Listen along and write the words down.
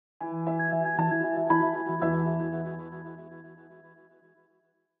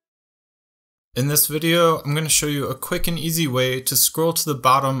In this video, I'm going to show you a quick and easy way to scroll to the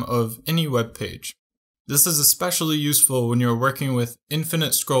bottom of any web page. This is especially useful when you're working with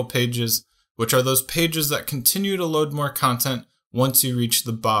infinite scroll pages, which are those pages that continue to load more content once you reach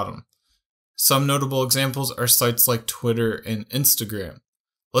the bottom. Some notable examples are sites like Twitter and Instagram.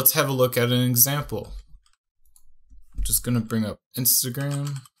 Let's have a look at an example. I'm just going to bring up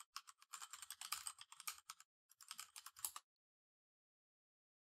Instagram.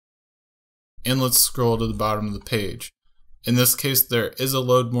 And let's scroll to the bottom of the page. In this case, there is a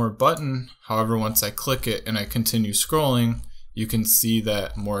load more button. However, once I click it and I continue scrolling, you can see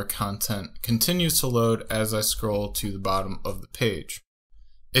that more content continues to load as I scroll to the bottom of the page.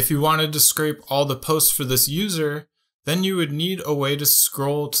 If you wanted to scrape all the posts for this user, then you would need a way to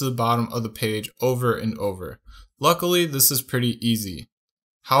scroll to the bottom of the page over and over. Luckily, this is pretty easy.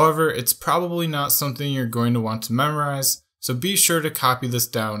 However, it's probably not something you're going to want to memorize, so be sure to copy this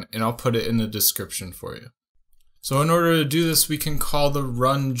down and I'll put it in the description for you. So in order to do this, we can call the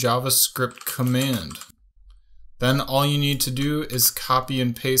run JavaScript command. Then all you need to do is copy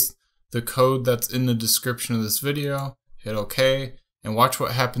and paste the code that's in the description of this video, hit OK, and watch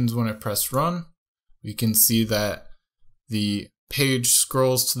what happens when I press run. We can see that the page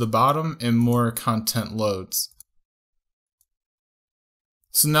scrolls to the bottom and more content loads.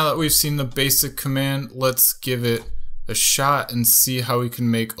 So now that we've seen the basic command, let's give it a shot and see how we can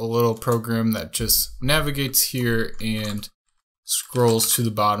make a little program that just navigates here and scrolls to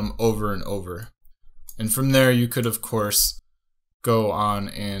the bottom over and over. And from there you could of course go on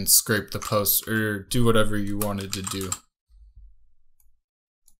and scrape the posts or do whatever you wanted to do.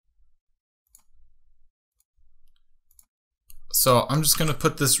 So I'm just going to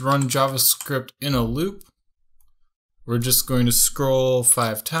put this run JavaScript in a loop. We're just going to scroll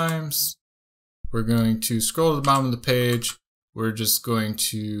 5 times. We're going to scroll to the bottom of the page. We're just going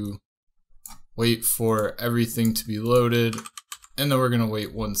to wait for everything to be loaded, and then we're going to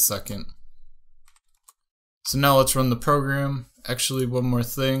wait 1 second. So now let's run the program. Actually, one more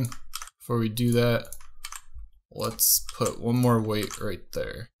thing before we do that. Let's put one more wait right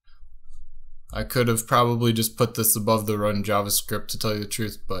there. I could have probably just put this above the run JavaScript to tell you the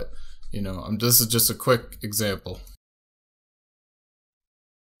truth, but you know, this is just a quick example.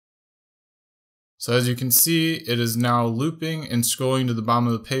 So as you can see, it is now looping and scrolling to the bottom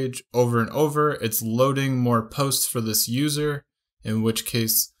of the page over and over. It's loading more posts for this user, in which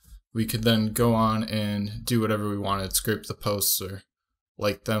case we could then go on and do whatever we wanted, scrape the posts or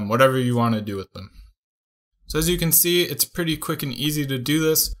like them, whatever you want to do with them. So as you can see, it's pretty quick and easy to do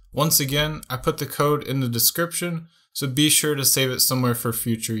this. Once again, I put the code in the description, so be sure to save it somewhere for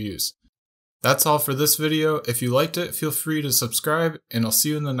future use. That's all for this video. If you liked it, feel free to subscribe, and I'll see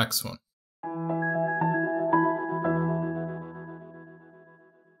you in the next one.